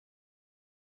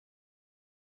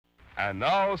And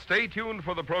now, stay tuned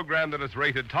for the program that is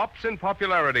rated tops in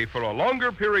popularity for a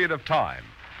longer period of time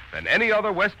than any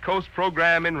other West Coast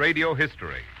program in radio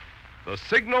history. The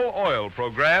Signal Oil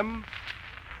program,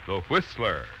 The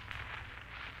Whistler.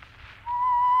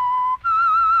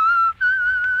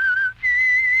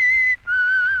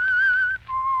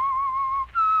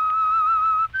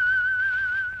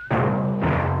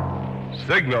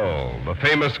 Signal, the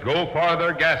famous Go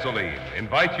Farther gasoline,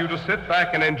 invites you to sit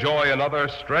back and enjoy another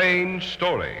strange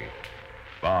story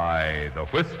by The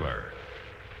Whistler.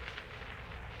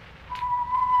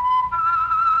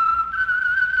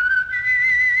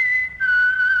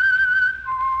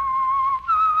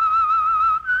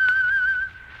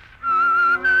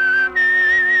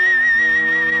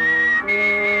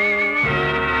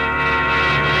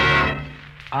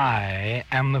 I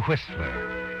am the Whistler.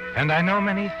 And I know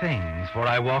many things, for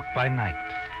I walk by night.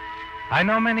 I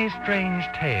know many strange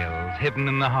tales hidden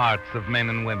in the hearts of men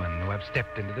and women who have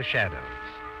stepped into the shadows.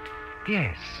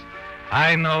 Yes,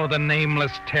 I know the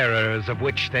nameless terrors of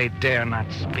which they dare not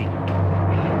speak.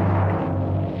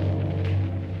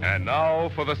 And now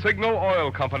for the Signal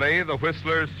Oil Company, The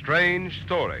Whistler's strange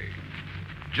story.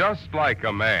 Just like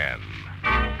a man.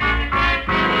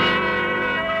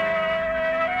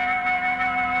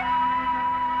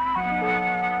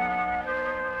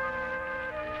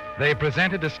 They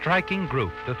presented a striking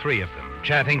group, the three of them,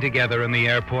 chatting together in the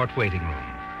airport waiting room.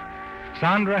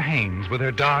 Sandra Haynes with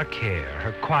her dark hair,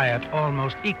 her quiet,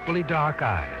 almost equally dark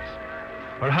eyes.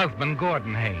 Her husband,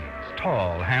 Gordon Haynes,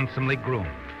 tall, handsomely groomed.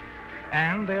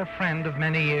 And their friend of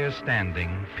many years'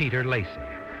 standing, Peter Lacey.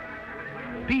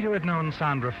 Peter had known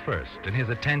Sandra first, and his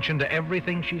attention to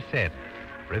everything she said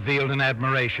revealed an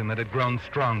admiration that had grown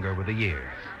stronger with the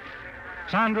years.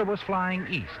 Sandra was flying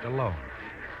east alone.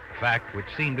 Fact which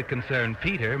seemed to concern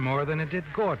Peter more than it did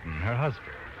Gordon, her husband.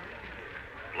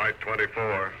 Flight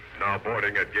 24, now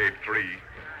boarding at Gate 3.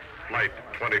 Flight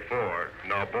 24,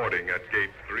 now boarding at Gate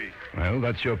 3. Well,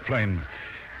 that's your plane.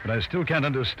 But I still can't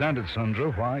understand it, Sandra,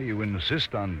 why you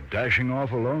insist on dashing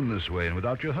off alone this way and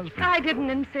without your husband. I didn't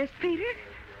insist, Peter.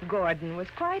 Gordon was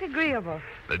quite agreeable.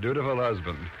 The dutiful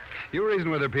husband. You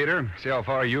reason with her, Peter. See how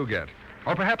far you get.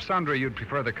 Or perhaps, Sandra, you'd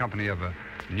prefer the company of a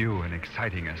new and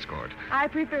exciting escort. I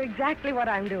prefer exactly what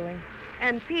I'm doing.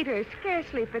 And Peter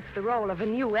scarcely fits the role of a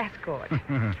new escort.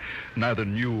 Neither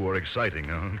new or exciting,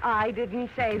 huh? I didn't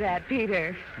say that,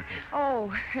 Peter.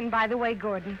 Oh, and by the way,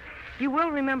 Gordon, you will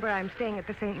remember I'm staying at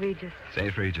the St. Regis.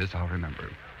 St. Regis, I'll remember.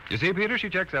 You see, Peter, she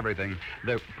checks everything.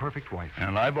 The perfect wife.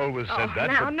 And I've always said that.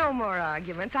 Now, no more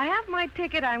arguments. I have my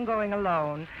ticket. I'm going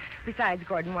alone. Besides,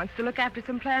 Gordon wants to look after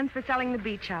some plans for selling the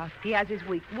beach house. He has his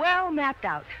week well mapped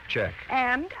out. Check.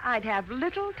 And I'd have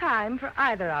little time for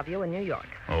either of you in New York.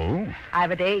 Oh? I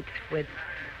have a date with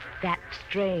that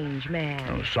strange man.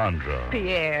 Oh, Sandra.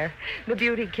 Pierre, the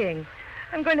beauty king.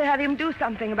 I'm going to have him do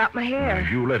something about my hair.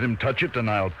 You let him touch it, and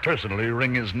I'll personally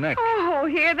wring his neck. Oh,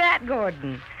 hear that,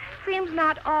 Gordon? Seems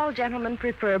not all gentlemen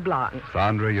prefer blondes.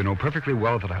 Sandra, you know perfectly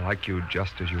well that I like you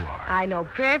just as you are. I know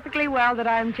perfectly well that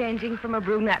I'm changing from a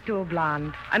brunette to a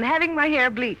blonde. I'm having my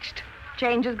hair bleached.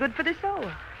 Change is good for the soul.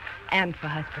 And for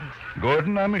husbands.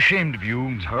 Gordon, I'm ashamed of you.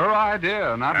 It's her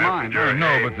idea, not mine. Passenger No,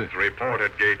 Haynes, but report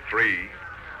at Gate 3.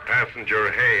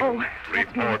 Passenger Haynes, Oh,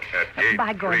 that's me. report at Gate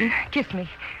Bye, 3. Gordon. Kiss me.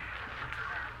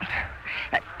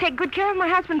 Take good care of my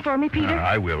husband for me, Peter.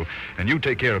 I will. And you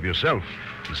take care of yourself.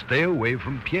 And stay away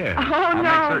from Pierre. Oh, I'll no.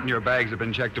 make certain your bags have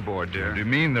been checked aboard, dear. What do you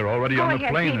mean? They're already Go on the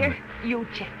ahead, plane. Peter. You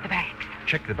check the bags.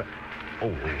 Check the... Oh,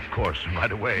 of course,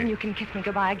 right away. And you can kiss me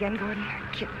goodbye again, Gordon.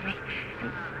 Kiss me.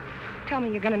 And tell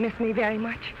me you're going to miss me very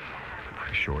much.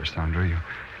 Sure, Sandra.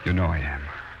 You know I am.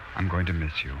 I'm going to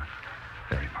miss you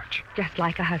very much. Just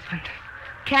like a husband.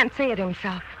 Can't say it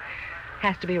himself.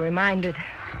 Has to be reminded.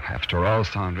 After all,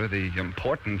 Sandra, the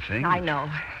important thing... I know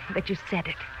that you said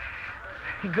it.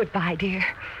 Goodbye, dear.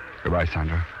 Goodbye,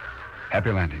 Sandra.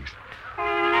 Happy landings.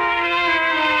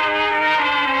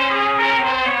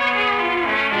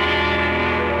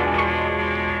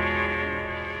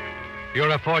 You're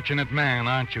a fortunate man,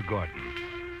 aren't you, Gordon?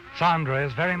 Sandra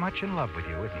is very much in love with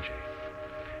you, isn't she?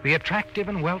 The attractive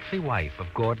and wealthy wife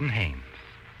of Gordon Haynes.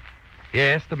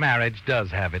 Yes, the marriage does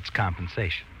have its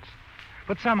compensations.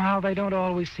 But somehow they don't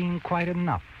always seem quite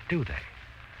enough, do they?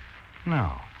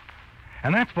 No.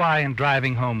 And that's why in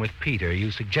driving home with Peter,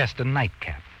 you suggest a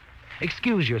nightcap.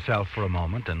 Excuse yourself for a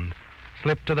moment and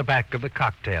slip to the back of the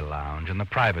cocktail lounge in the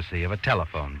privacy of a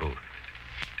telephone booth.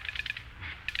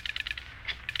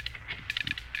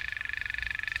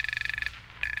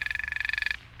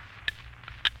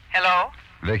 Hello?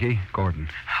 Vicky, Gordon.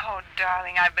 Oh,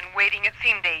 darling, I've been waiting. It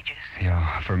seemed ages.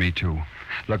 Yeah, for me, too.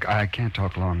 Look, I can't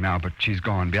talk long now, but she's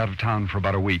gone. Be out of town for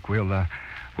about a week. We'll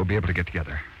be able to get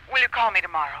together. Will you call me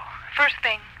tomorrow? First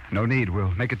thing? No need.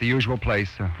 We'll make it the usual place,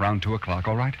 around 2 o'clock,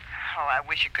 all right? Oh, I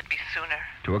wish it could be sooner.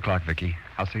 2 o'clock, Vicky.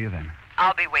 I'll see you then.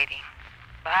 I'll be waiting.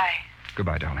 Bye.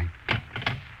 Goodbye, darling.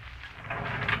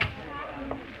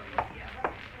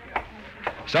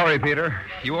 Sorry, Peter.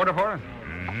 You order for her?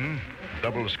 Mm-hmm.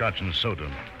 Double scotch and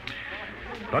soda.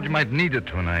 Thought you might need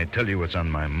it when I tell you what's on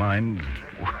my mind.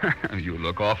 You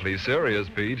look awfully serious,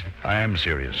 Pete. I am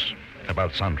serious.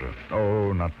 About Sandra.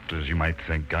 Oh, not as you might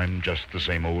think. I'm just the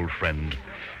same old friend.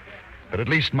 But at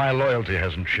least my loyalty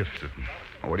hasn't shifted.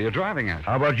 What are you driving at?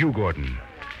 How about you, Gordon?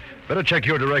 Better check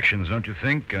your directions, don't you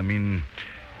think? I mean,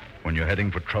 when you're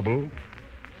heading for trouble.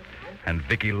 And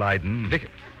Vicky Leiden. Vicky?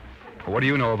 What do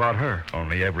you know about her?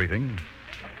 Only everything.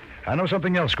 I know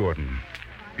something else, Gordon.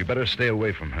 You better stay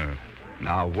away from her.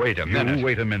 Now, wait a minute. You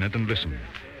wait a minute and listen.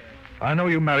 I know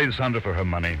you married Sandra for her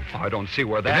money. Oh, I don't see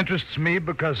where that... It interests me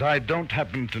because I don't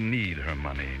happen to need her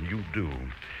money. You do.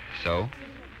 So?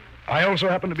 I also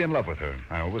happen to be in love with her.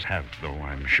 I always have, though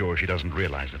I'm sure she doesn't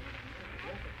realize it.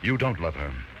 You don't love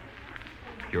her.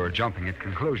 You're jumping at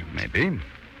conclusions. Maybe.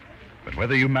 But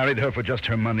whether you married her for just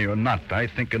her money or not, I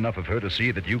think enough of her to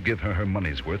see that you give her her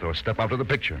money's worth or step out of the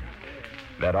picture.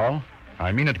 That all?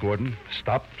 I mean it, Gordon.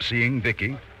 Stop seeing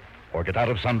Vicky or get out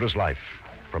of Sandra's life.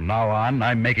 From now on,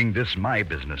 I'm making this my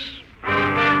business.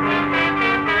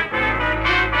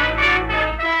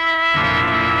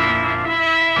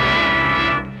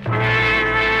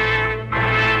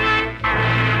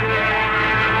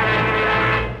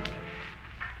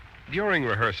 During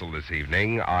rehearsal this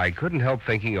evening, I couldn't help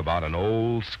thinking about an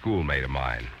old schoolmate of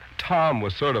mine. Tom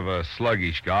was sort of a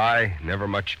sluggish guy, never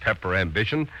much pep or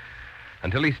ambition,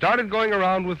 until he started going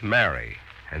around with Mary.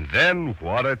 And then,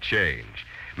 what a change.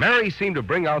 Mary seemed to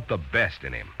bring out the best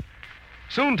in him.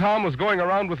 Soon Tom was going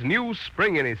around with new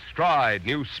spring in his stride,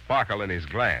 new sparkle in his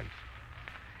glance.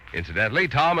 Incidentally,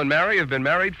 Tom and Mary have been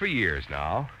married for years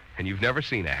now, and you've never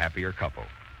seen a happier couple.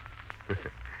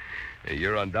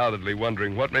 You're undoubtedly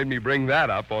wondering what made me bring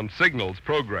that up on Signal's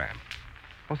program.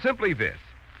 Well, simply this.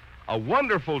 A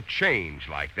wonderful change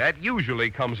like that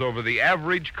usually comes over the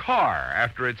average car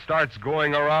after it starts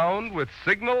going around with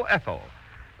Signal Ethyl,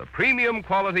 the premium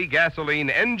quality gasoline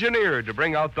engineered to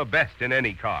bring out the best in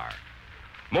any car.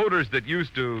 Motors that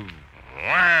used to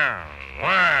wah,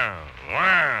 wah,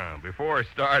 wah before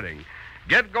starting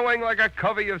get going like a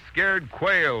covey of scared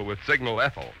quail with Signal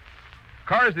Ethyl.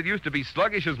 Cars that used to be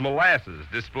sluggish as molasses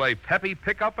display peppy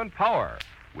pickup and power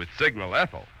with Signal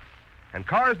Ethyl. And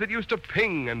cars that used to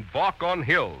ping and balk on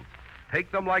hills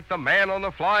take them like the man on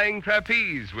the flying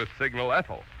trapeze with Signal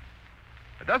Ethyl.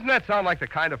 Doesn't that sound like the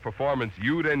kind of performance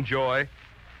you'd enjoy?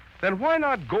 Then why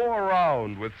not go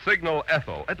around with Signal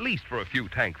Ethyl, at least for a few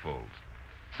tankfuls?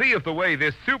 See if the way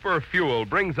this super fuel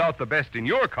brings out the best in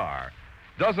your car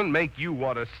doesn't make you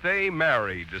want to stay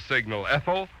married to Signal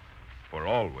Ethyl for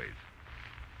always.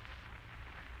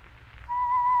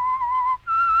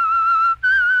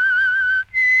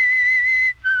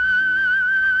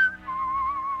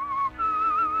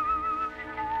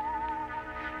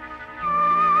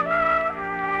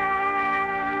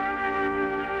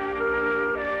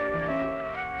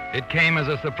 It came as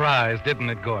a surprise, didn't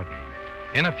it, Gordon?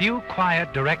 In a few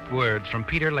quiet, direct words from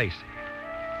Peter Lacey.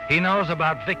 He knows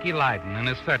about Vicky Leiden and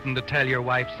is certain to tell your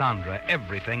wife, Sandra,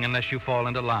 everything unless you fall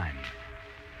into line.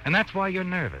 And that's why you're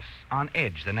nervous, on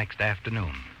edge the next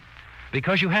afternoon.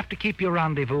 Because you have to keep your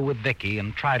rendezvous with Vicky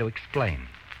and try to explain.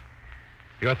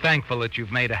 You're thankful that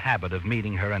you've made a habit of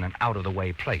meeting her in an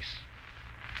out-of-the-way place.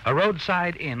 A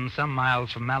roadside inn some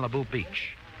miles from Malibu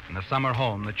Beach, in the summer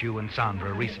home that you and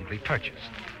Sandra recently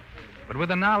purchased. But with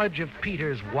the knowledge of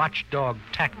Peter's watchdog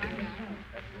tactics,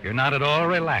 you're not at all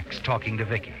relaxed talking to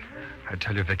Vicky. I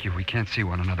tell you, Vicky, we can't see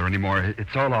one another anymore.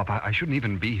 It's all off. I shouldn't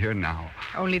even be here now.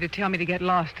 Only to tell me to get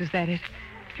lost, is that it?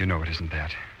 You know it isn't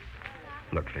that.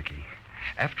 Look, Vicky,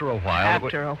 after a while...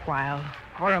 After a while,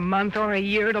 or a month, or a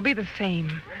year, it'll be the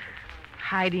same.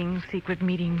 Hiding, secret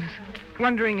meetings,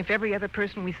 wondering if every other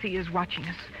person we see is watching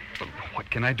us. What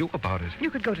can I do about it? You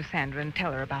could go to Sandra and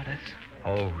tell her about us.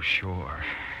 Oh, sure.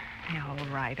 Yeah,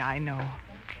 all right, I know.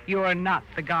 You're not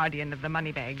the guardian of the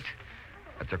money bags.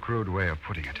 That's a crude way of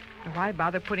putting it. Why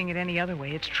bother putting it any other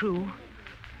way? It's true.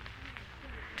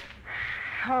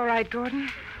 All right, Gordon.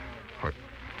 What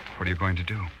are you going to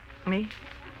do? Me?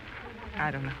 I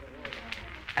don't know.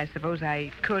 I suppose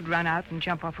I could run out and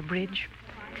jump off a bridge.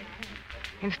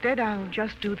 Instead, I'll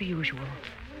just do the usual.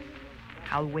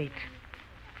 I'll wait.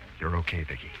 You're okay,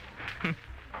 Vicky.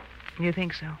 You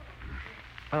think so?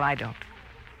 Well, I don't.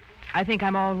 I think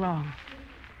I'm all wrong.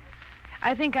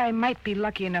 I think I might be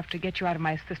lucky enough to get you out of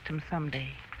my system someday.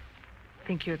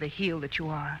 Think you're the heel that you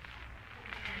are.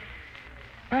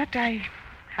 But I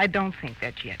don't think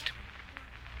that yet.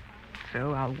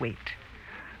 So I'll wait.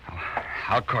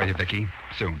 I'll call you, Vicky,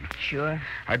 soon. Sure.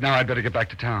 Right now, I'd better get back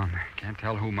to town. Can't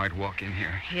tell who might walk in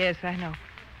here. Yes, I know.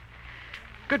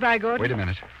 Goodbye, Gordon. Wait a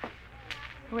minute.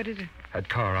 What is it? That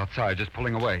car outside, just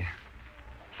pulling away.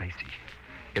 Lacey.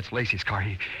 It's Lacey's car.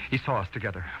 He saw us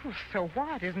together. Oh, so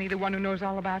what? Isn't he the one who knows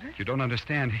all about it? You don't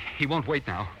understand. He won't wait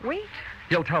now. Wait?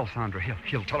 He'll tell Sandra.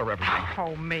 He'll tell her everything.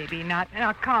 Oh, maybe not.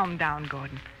 Now, calm down,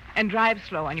 Gordon. And drive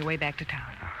slow on your way back to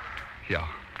town. Yeah,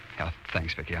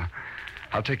 thanks, Vicky.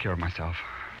 I'll take care of myself.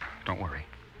 Don't worry.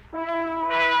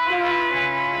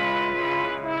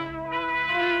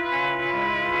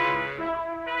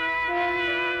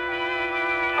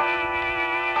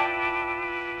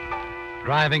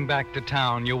 Driving back to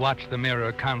town, you watch the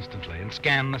mirror constantly and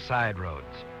scan the side roads.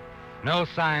 No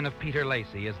sign of Peter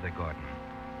Lacey, is there, Gordon?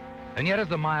 And yet as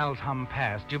the miles hum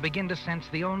past, you begin to sense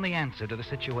the only answer to the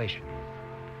situation.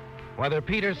 Whether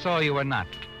Peter saw you or not,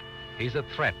 he's a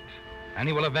threat, and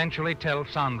he will eventually tell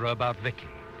Sandra about Vicky.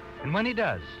 And when he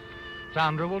does,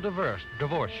 Sandra will divorce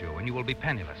you, and you will be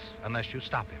penniless unless you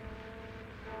stop him.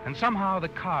 And somehow the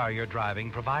car you're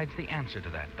driving provides the answer to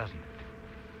that, doesn't it?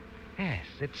 Yes,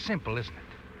 it's simple, isn't it?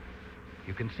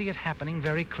 You can see it happening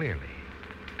very clearly.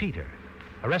 Peter,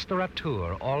 a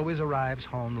restaurateur, always arrives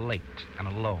home late and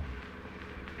alone.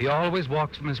 He always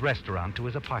walks from his restaurant to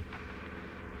his apartment.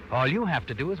 All you have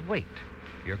to do is wait,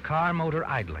 your car motor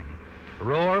idling.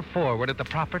 Roar forward at the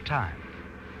proper time.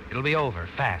 It'll be over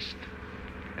fast,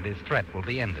 and his threat will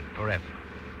be ended forever.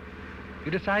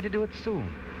 You decide to do it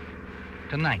soon,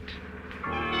 tonight.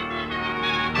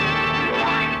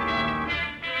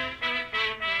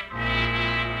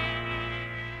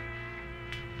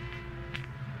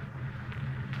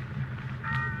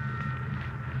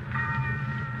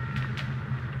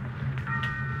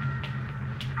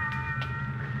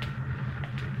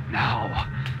 Now.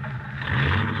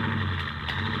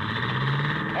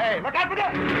 Hey, look out for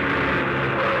this!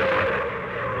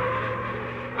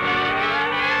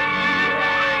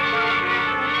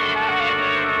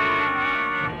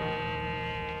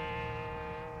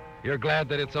 You're glad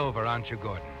that it's over, aren't you,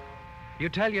 Gordon? You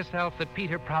tell yourself that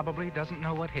Peter probably doesn't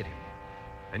know what hit him.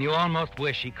 And you almost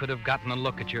wish he could have gotten a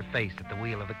look at your face at the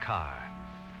wheel of the car.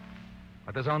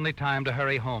 But there's only time to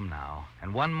hurry home now,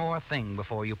 and one more thing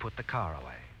before you put the car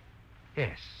away.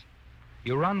 Yes,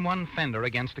 you run one fender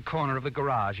against a corner of the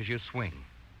garage as you swing.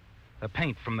 The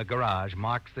paint from the garage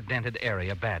marks the dented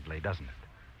area badly, doesn't it?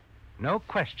 No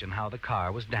question how the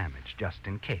car was damaged, just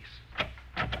in case.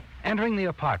 Entering the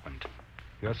apartment,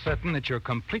 you're certain that you're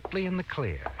completely in the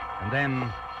clear. And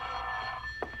then...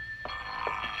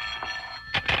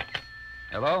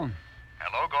 Hello?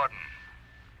 Hello, Gordon.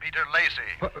 Peter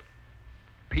Lacey.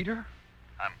 Peter?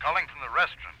 I'm calling from the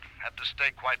restaurant. Had to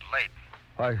stay quite late.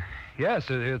 Why, yes,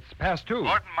 it's past 2.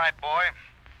 Gordon, my boy,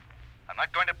 I'm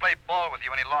not going to play ball with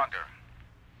you any longer.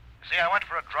 You see, I went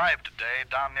for a drive today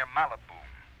down near Malibu.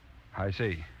 I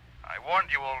see. I warned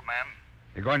you, old man.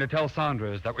 You're going to tell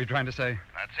Sandra, is that what you're trying to say?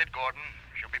 That's it, Gordon.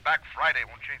 She'll be back Friday,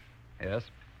 won't she? Yes.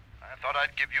 I thought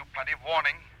I'd give you plenty of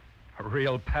warning. A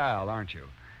real pal, aren't you?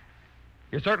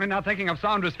 You're certainly not thinking of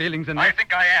Sandra's feelings in I that...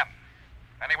 think I am.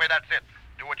 Anyway, that's it.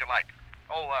 Do what you like.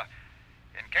 Oh,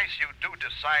 in case you do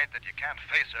decide that you can't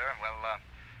face her, well,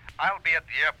 I'll be at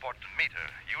the airport to meet her.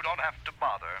 You don't have to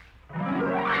bother.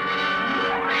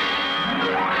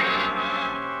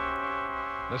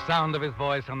 The sound of his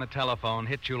voice on the telephone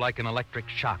hit you like an electric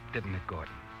shock, didn't it,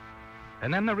 Gordon?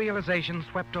 And then the realization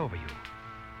swept over you.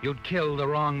 You'd killed the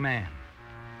wrong man.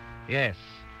 Yes,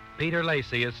 Peter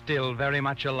Lacey is still very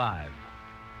much alive.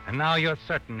 And now you're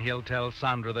certain he'll tell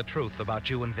Sandra the truth about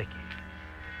you and Vicky.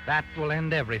 That will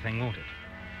end everything, won't it?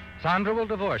 Sandra will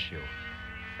divorce you,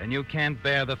 and you can't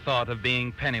bear the thought of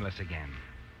being penniless again.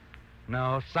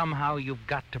 No, somehow you've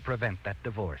got to prevent that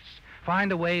divorce.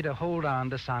 Find a way to hold on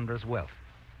to Sandra's wealth.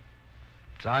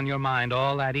 It's on your mind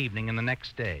all that evening and the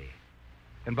next day.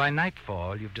 And by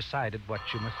nightfall, you've decided what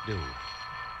you must do.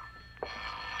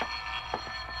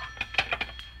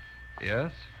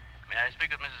 Yes? May I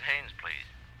speak with Mrs. Haynes, please?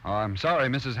 Oh, I'm sorry,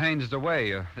 Mrs. Haynes is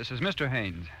away. This is Mr.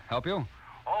 Haynes. Help you?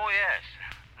 Oh, yes.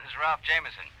 This is Ralph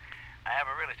Jameson. I have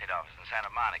a real estate office in Santa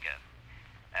Monica.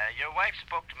 Your wife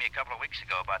spoke to me a couple of weeks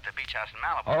ago about the beach house in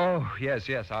Malibu. Oh, yes,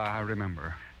 I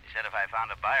remember. She said if I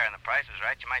found a buyer and the price was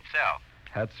right, you might sell.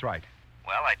 That's right.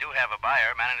 Well, I do have a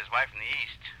buyer, a man and his wife from the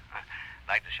East.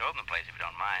 I'd like to show them the place if you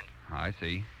don't mind. I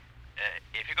see.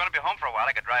 If you're going to be home for a while,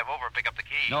 I could drive over and pick up the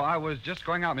key. No, I was just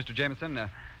going out, Mr. Jameson.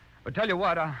 But tell you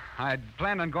what, I'd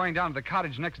planned on going down to the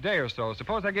cottage next day or so.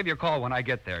 Suppose I give you a call when I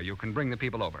get there. You can bring the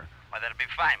people over. Well, that'll be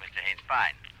fine, Mr. Haynes.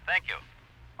 Fine. Thank you.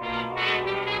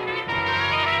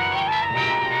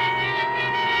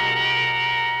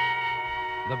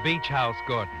 The beach house,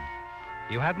 Gordon.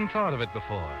 You hadn't thought of it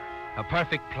before. A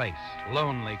perfect place,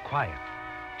 lonely, quiet.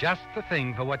 Just the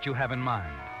thing for what you have in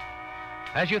mind.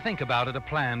 As you think about it, a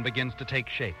plan begins to take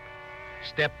shape.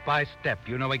 Step by step,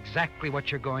 you know exactly what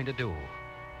you're going to do.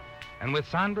 And with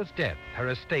Sandra's death, her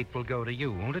estate will go to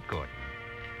you, won't it, Gordon?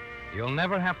 You'll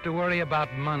never have to worry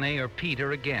about money or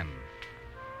Peter again.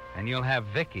 And you'll have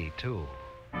Vicky, too.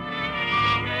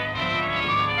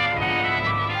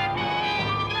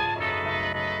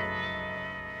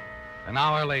 An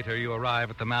hour later, you arrive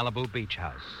at the Malibu Beach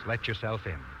House. Let yourself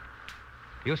in.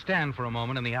 You stand for a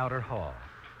moment in the outer hall.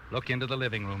 Look into the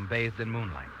living room bathed in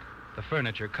moonlight. The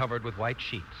furniture covered with white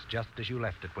sheets, just as you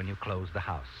left it when you closed the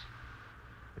house.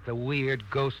 It's a weird,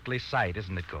 ghostly sight,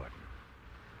 isn't it, Gordon?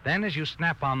 Then as you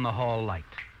snap on the hall light.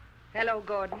 Hello,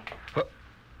 Gordon.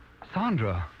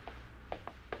 Sandra.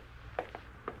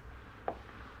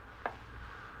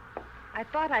 I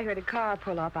thought I heard a car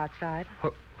pull up outside.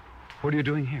 What are you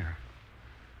doing here?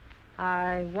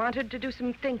 I wanted to do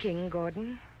some thinking,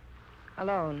 Gordon.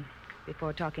 Alone,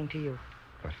 before talking to you.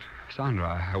 But,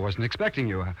 Sandra, I wasn't expecting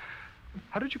you.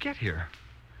 How did you get here?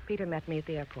 Peter met me at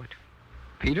the airport.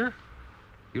 Peter?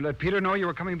 You let Peter know you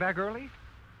were coming back early?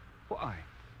 Why?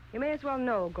 You may as well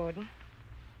know, Gordon.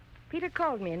 Peter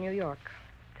called me in New York.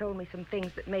 Told me some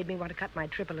things that made me want to cut my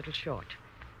trip a little short.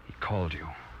 He called you.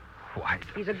 Why?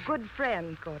 He's a good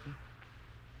friend, Gordon.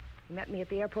 He met me at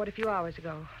the airport a few hours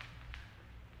ago.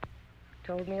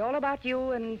 Told me all about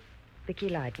you and Vicky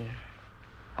Leiden.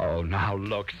 Oh, now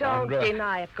look, Sandra. Don't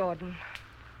deny it, Gordon.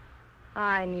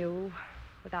 I knew,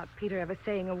 without Peter ever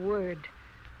saying a word,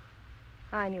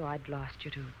 I knew I'd lost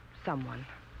you to someone.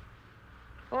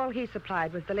 All he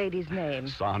supplied was the lady's name.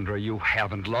 Sandra, you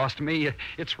haven't lost me.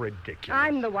 It's ridiculous.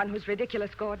 I'm the one who's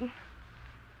ridiculous, Gordon.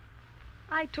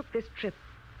 I took this trip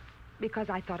because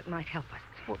I thought it might help us.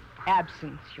 Well,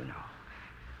 absence, you know.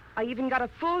 I even got a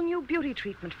full new beauty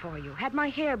treatment for you. Had my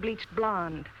hair bleached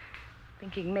blonde,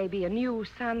 thinking maybe a new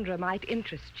Sandra might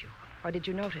interest you. Or did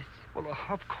you notice? Well,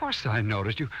 of course I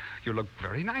noticed. You look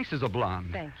very nice as a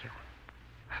blonde. Thank you.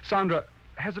 Sandra,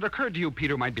 has it occurred to you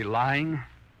Peter might be lying?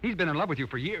 He's been in love with you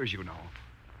for years, you know.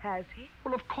 Has he?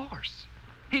 Well, of course.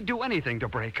 He'd do anything to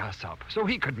break us up so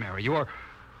he could marry you,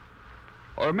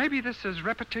 or maybe this is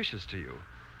repetitious to you.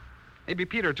 Maybe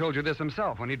Peter told you this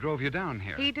himself when he drove you down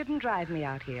here. He didn't drive me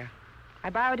out here.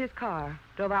 I borrowed his car,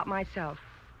 drove out myself,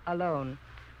 alone.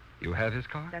 You have his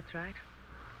car? That's right.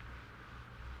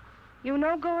 You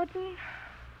know, Gordon,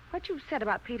 what you've said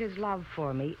about Peter's love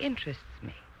for me interests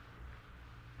me.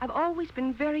 I've always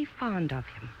been very fond of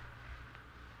him.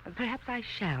 And perhaps I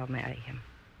shall marry him.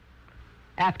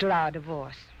 After our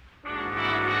divorce.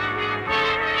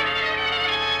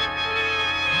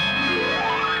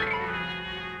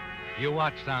 You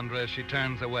watch Sandra as she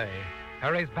turns away,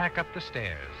 hurries back up the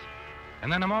stairs.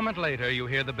 And then a moment later, you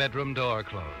hear the bedroom door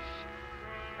close.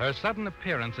 Her sudden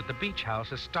appearance at the beach house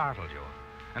has startled you.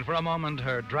 And for a moment,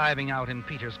 her driving out in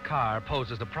Peter's car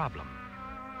poses a problem.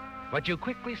 But you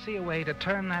quickly see a way to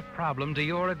turn that problem to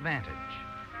your advantage.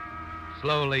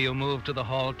 Slowly, you move to the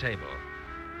hall table,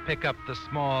 pick up the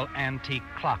small antique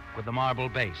clock with the marble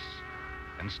base,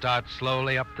 and start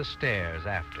slowly up the stairs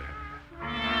after her.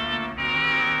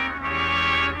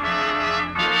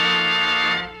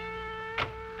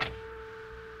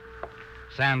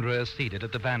 Sandra is seated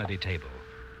at the vanity table,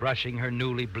 brushing her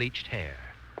newly bleached hair.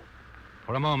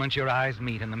 For a moment, your eyes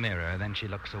meet in the mirror, then she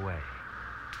looks away.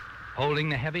 Holding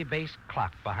the heavy base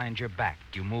clock behind your back,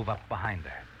 you move up behind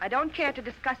her. I don't care to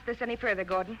discuss this any further,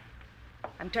 Gordon.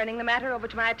 I'm turning the matter over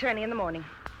to my attorney in the morning.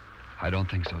 I don't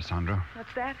think so, Sandra.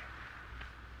 What's that?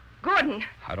 Gordon!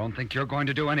 I don't think you're going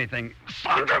to do anything.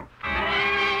 Sandra!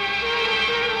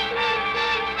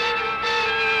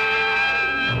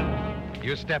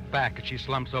 You step back as she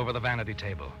slumps over the vanity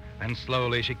table. Then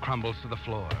slowly she crumbles to the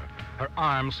floor, her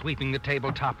arm sweeping the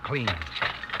tabletop clean.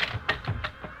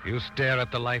 You stare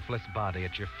at the lifeless body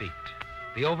at your feet,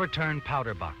 the overturned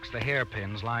powder box, the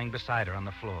hairpins lying beside her on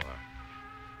the floor.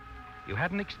 You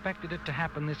hadn't expected it to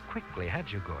happen this quickly,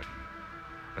 had you, Gordon?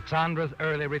 But Sandra's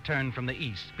early return from the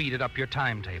east speeded up your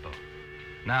timetable.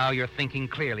 Now you're thinking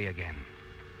clearly again.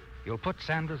 You'll put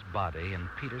Sandra's body in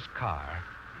Peter's car,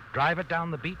 drive it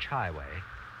down the beach highway,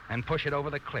 and push it over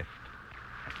the cliff.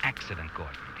 An accident,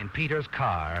 Gordon, in Peter's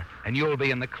car, and you'll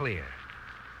be in the clear.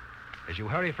 As you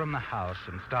hurry from the house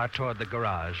and start toward the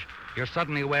garage, you're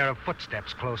suddenly aware of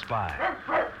footsteps close by.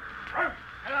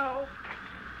 Hello?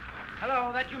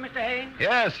 that you, Mr. Haynes?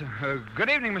 Yes. Good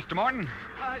evening, Mr. Morton.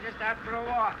 Oh, just out for a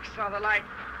walk. Saw the light.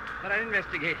 Thought I'd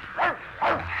investigate.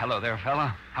 Hello there,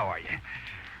 fella. How are you?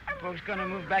 Folks gonna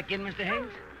move back in, Mr.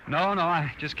 Haynes? No,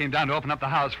 I just came down to open up the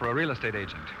house for a real estate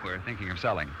agent. We're thinking of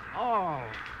selling. Oh.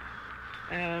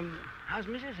 How's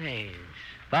Mrs. Haynes?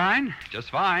 Fine,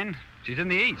 just fine. She's in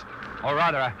the east. Or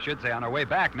rather, I should say on her way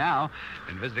back now.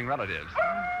 Been visiting relatives.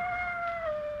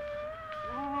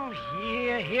 Oh,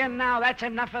 here now. That's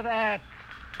enough of that.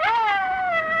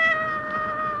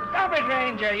 Stop it,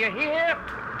 Ranger. You hear?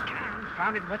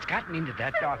 Confound it. What's gotten into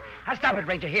that dog? I'll stop it,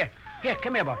 Ranger. Here,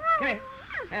 come here, boy. Come here.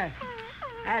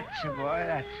 That's a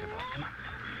boy. Come on.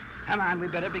 Come on, we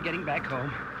better be getting back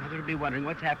home. Mother will be wondering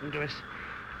what's happened to us.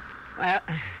 Well,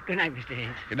 good night, Mr.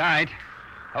 Haynes. Good night.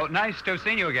 Oh, nice to have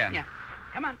seen you again. Yeah.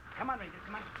 Come on, Ranger.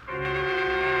 Come on.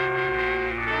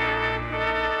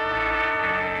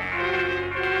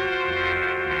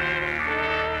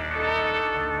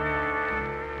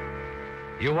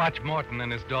 You watch Morton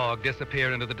and his dog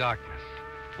disappear into the darkness.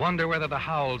 Wonder whether the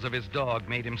howls of his dog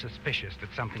made him suspicious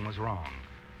that something was wrong.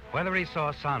 Whether he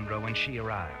saw Sandra when she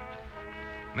arrived.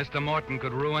 Mr. Morton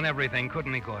could ruin everything,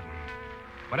 couldn't he, Gordon?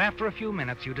 But after a few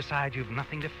minutes, you decide you've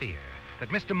nothing to fear. That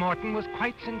Mr. Morton was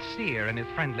quite sincere in his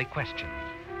friendly questions.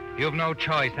 You've no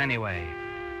choice anyway.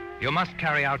 You must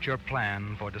carry out your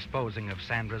plan for disposing of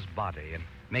Sandra's body and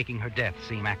making her death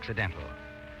seem accidental.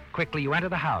 Quickly, you enter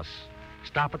the house,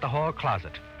 stop at the hall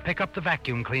closet, pick up the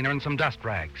vacuum cleaner and some dust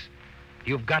rags.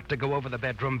 You've got to go over the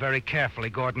bedroom very carefully,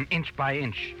 Gordon, inch by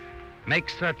inch. Make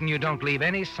certain you don't leave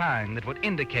any sign that would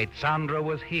indicate Sandra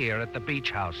was here at the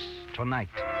beach house tonight.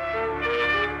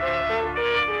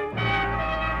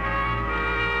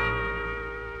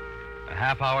 A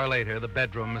half hour later, the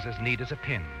bedroom is as neat as a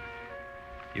pin.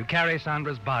 You carry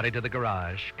Sandra's body to the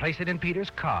garage, place it in Peter's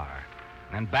car,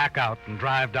 then back out and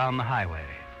drive down the highway.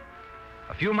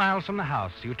 A few miles from the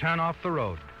house, you turn off the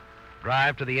road,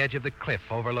 drive to the edge of the cliff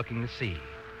overlooking the sea,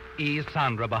 ease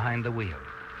Sandra behind the wheel.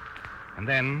 And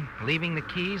then, leaving the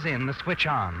keys in, the switch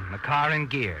on, the car in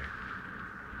gear.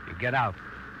 You get out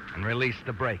and release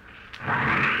the brake.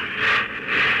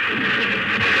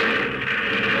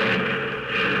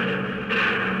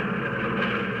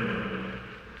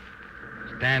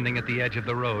 Standing at the edge of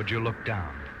the road, you look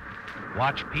down.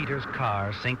 Watch Peter's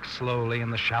car sink slowly in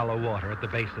the shallow water at the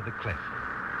base of the cliff.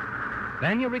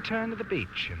 Then you return to the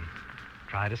beach and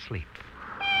try to sleep.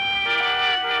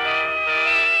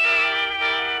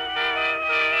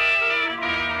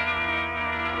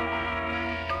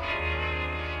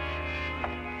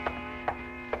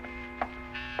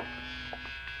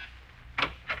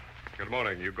 Good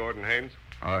morning. You Gordon Haynes?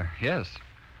 Yes.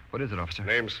 What is it, officer?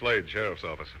 Name's Slade, Sheriff's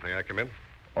Office. May I come in?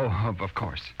 Oh, of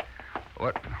course.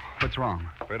 What's wrong?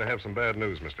 Afraid I have some bad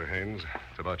news, Mr. Haynes.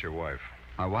 It's about your wife.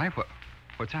 My wife?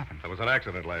 What's happened? There was an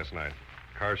accident last night.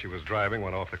 The car she was driving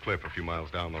went off the cliff a few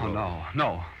miles down the road. Oh,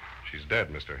 no. She's dead,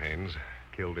 Mr. Haynes.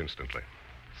 Killed instantly.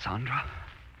 Sandra?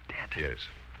 Dead? Yes.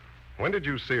 When did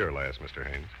you see her last, Mr.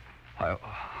 Haynes?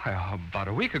 About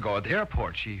a week ago at the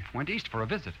airport. She went east for a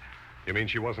visit. You mean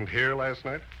she wasn't here last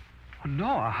night? Oh, no,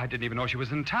 I didn't even know she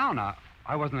was in town.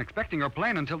 I wasn't expecting her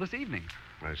plane until this evening.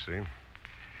 I see.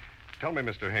 Tell me,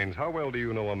 Mr. Haynes, how well do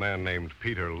you know a man named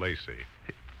Peter Lacey?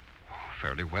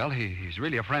 Fairly well. He's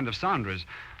really a friend of Sandra's.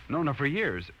 Known her for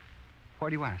years. Why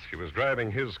do you ask? She was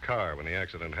driving his car when the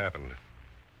accident happened.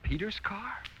 Peter's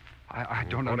car? I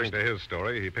don't According understand. to his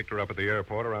story, he picked her up at the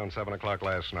airport around 7 o'clock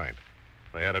last night.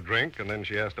 They had a drink, and then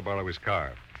she asked to borrow his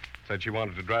car. Said she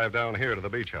wanted to drive down here to the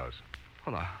beach house.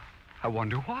 Well, I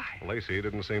wonder why. Lacey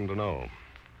didn't seem to know.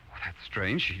 Well, that's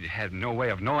strange. She had no way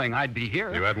of knowing I'd be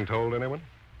here. You hadn't told anyone?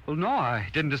 Well, no, I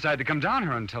didn't decide to come down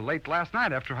here until late last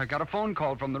night after I got a phone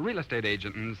call from the real estate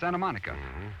agent in Santa Monica.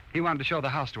 Mm-hmm. He wanted to show the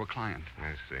house to a client.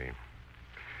 I see.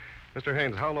 Mr.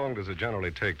 Haynes, how long does it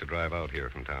generally take to drive out here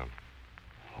from town?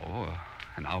 Oh,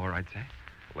 an hour, I'd say.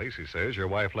 Lacey says your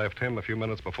wife left him a few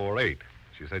minutes before 8.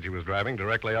 She said she was driving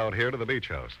directly out here to the beach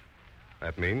house.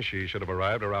 That means she should have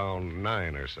arrived around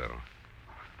 9 or so.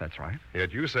 That's right.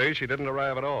 Yet you say she didn't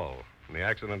arrive at all, and the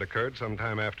accident occurred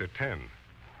sometime after 10.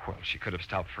 Well, she could have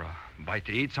stopped for a bite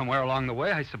to eat somewhere along the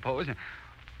way, I suppose.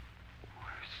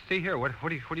 See here, what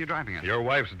are you driving at? Your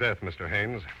wife's death, Mr.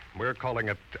 Haynes. We're calling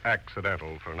it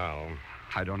accidental for now.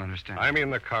 I don't understand. I mean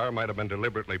the car might have been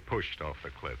deliberately pushed off the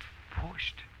cliff.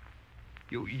 Pushed?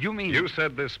 You mean... You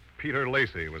said this Peter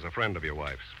Lacey was a friend of your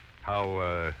wife's.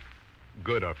 How,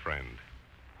 good a friend?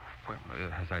 Well,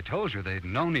 as I told you, they'd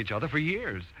known each other for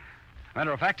years.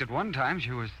 Matter of fact, at one time,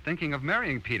 she was thinking of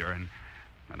marrying Peter, and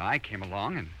I came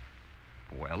along and,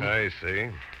 well... I see.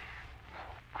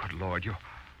 Good Lord, you're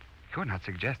not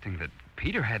suggesting that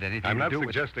Peter had anything I'm to not do with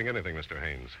it. suggesting anything, Mr.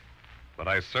 Haynes. But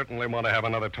I certainly want to have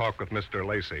another talk with Mr.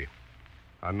 Lacey.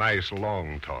 A nice,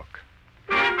 long talk.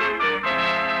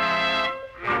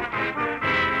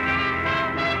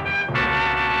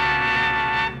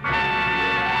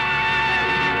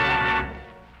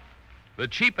 The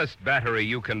cheapest battery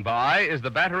you can buy is the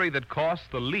battery that costs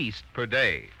the least per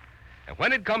day. And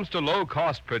when it comes to low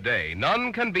cost per day,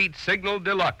 none can beat Signal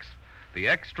Deluxe, the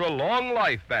extra long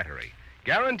life battery,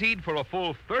 guaranteed for a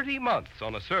full 30 months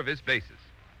on a service basis.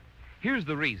 Here's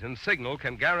the reason Signal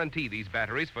can guarantee these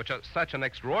batteries for such an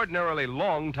extraordinarily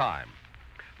long time.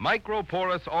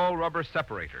 Microporous all-rubber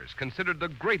separators, considered the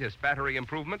greatest battery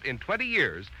improvement in 20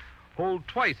 years, hold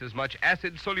twice as much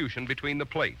acid solution between the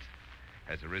plates.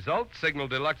 As a result, Signal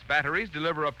Deluxe batteries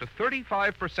deliver up to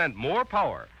 35% more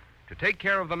power to take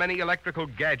care of the many electrical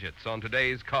gadgets on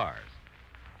today's cars.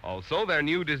 Also, their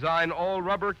new design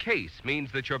all-rubber case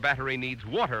means that your battery needs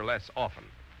water less often.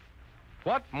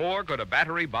 What more could a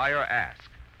battery buyer ask,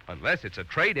 unless it's a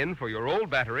trade-in for your old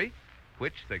battery,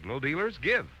 which Signal dealers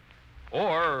give,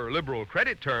 or liberal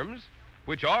credit terms,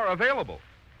 which are available.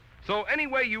 So any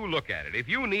way you look at it, if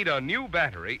you need a new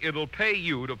battery, it'll pay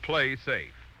you to play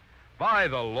safe. Buy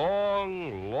the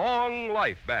long, long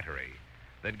life battery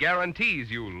that guarantees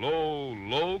you low,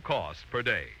 low cost per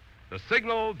day. The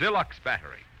Signal Deluxe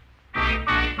battery.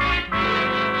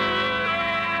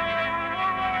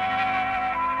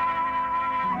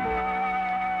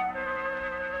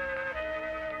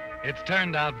 It's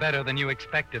turned out better than you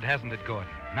expected, hasn't it,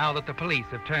 Gordon? Now that the police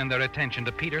have turned their attention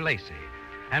to Peter Lacey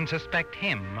and suspect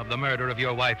him of the murder of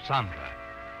your wife, Sandra.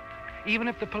 Even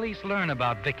if the police learn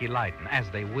about Vicky Lyden, as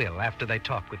they will after they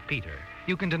talk with Peter,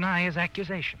 you can deny his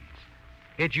accusations.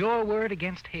 It's your word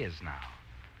against his now.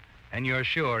 And you're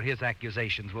sure his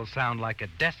accusations will sound like a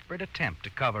desperate attempt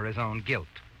to cover his own guilt.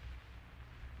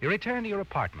 You return to your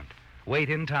apartment, wait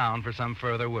in town for some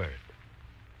further word.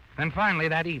 Then finally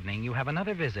that evening you have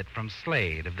another visit from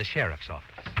Slade of the sheriff's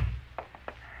office.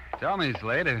 Tell me,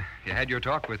 Slade, have you had your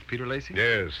talk with Peter Lacey?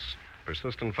 Yes.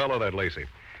 Persistent fellow, that Lacey.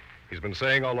 He's been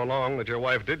saying all along that your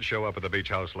wife did show up at the beach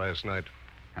house last night.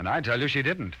 And I tell you she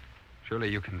didn't. Surely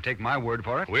you can take my word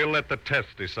for it. We'll let the test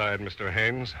decide, Mr.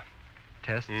 Haynes.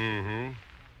 Test? Mm-hmm.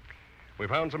 We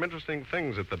found some interesting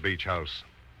things at the beach house,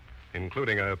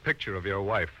 including a picture of your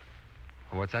wife.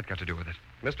 Well, what's that got to do with it?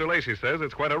 Mr. Lacey says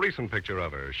it's quite a recent picture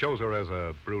of her. Shows her as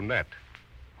a brunette.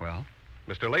 Well?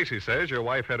 Mr. Lacey says your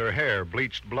wife had her hair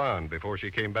bleached blonde before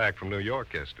she came back from New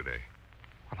York yesterday.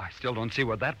 Well, I still don't see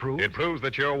what that proves. It proves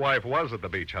that your wife was at the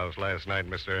beach house last night,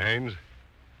 Mr. Haynes.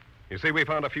 You see, we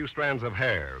found a few strands of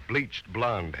hair, bleached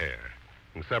blonde hair,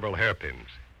 and several hairpins.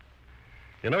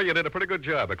 You know, you did a pretty good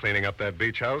job of cleaning up that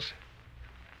beach house.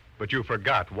 But you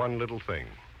forgot one little thing.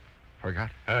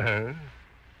 Forgot? Uh-huh.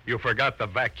 You forgot the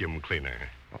vacuum cleaner.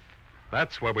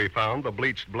 That's where we found the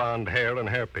bleached blonde hair and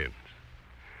hairpins.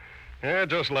 Yeah,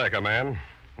 just like a man.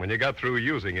 When you got through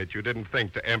using it, you didn't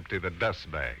think to empty the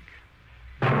dust bag.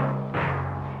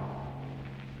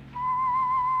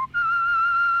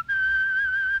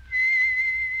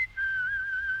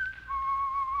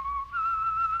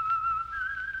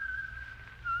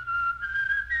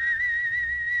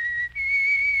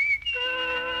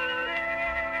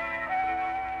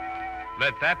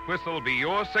 Let that whistle be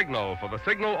your signal for the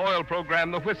Signal Oil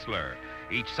program, The Whistler,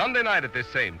 each Sunday night at this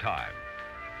same time.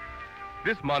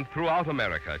 This month, throughout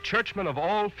America, churchmen of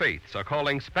all faiths are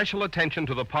calling special attention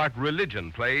to the part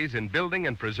religion plays in building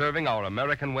and preserving our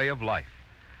American way of life.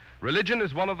 Religion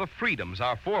is one of the freedoms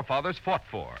our forefathers fought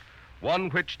for, one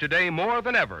which today more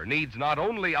than ever needs not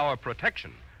only our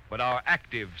protection, but our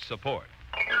active support.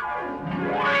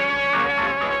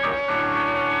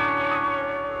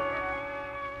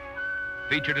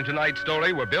 Featured in tonight's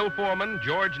story were Bill Foreman,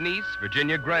 George Neese,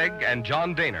 Virginia Gregg, and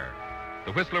John Daner.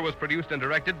 The Whistler was produced and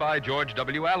directed by George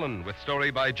W. Allen, with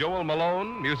story by Joel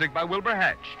Malone, music by Wilbur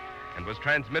Hatch, and was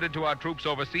transmitted to our troops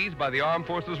overseas by the Armed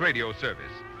Forces Radio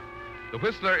Service. The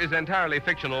Whistler is entirely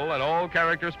fictional, and all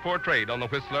characters portrayed on The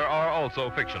Whistler are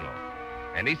also fictional.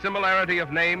 Any similarity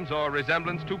of names or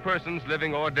resemblance to persons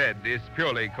living or dead is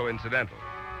purely coincidental.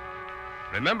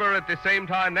 Remember, at the same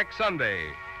time next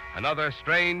Sunday, another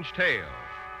strange tale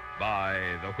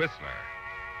by The Whistler.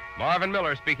 Marvin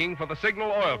Miller speaking for the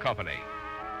Signal Oil Company.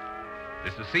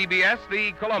 This is CBS,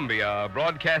 the Columbia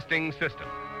Broadcasting System.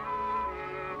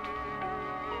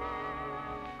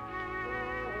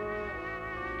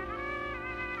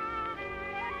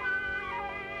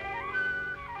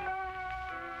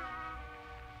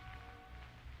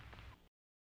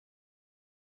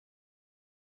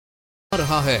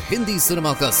 रहा है Hindi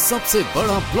cinema का सबसे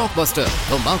बड़ा blockbuster.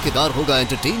 धमाकेदार होगा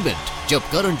entertainment जब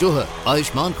करण जौहर,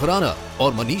 आयुष्मान खुराना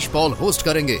और Manish Paul host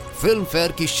करेंगे फिल्म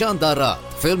फेयर की शानदार रात।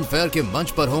 फिल्म फेयर के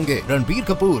मंच पर होंगे रणबीर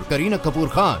कपूर, करीना कपूर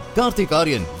खान, कार्तिक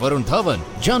आर्यन, वरुण धवन,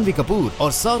 जानवी कपूर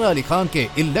और सारा अली खान के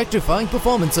इलेक्ट्रीफाइंग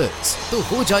परफॉर्मेंसेस। तो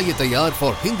हो जाइए तैयार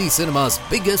for Hindi cinema's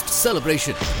biggest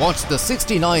celebration. Watch the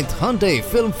 69th Hyundai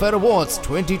Film Fair Awards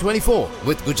 2024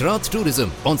 with Gujarat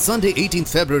Tourism on Sunday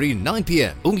 18th February 9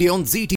 p.m. only on ZT.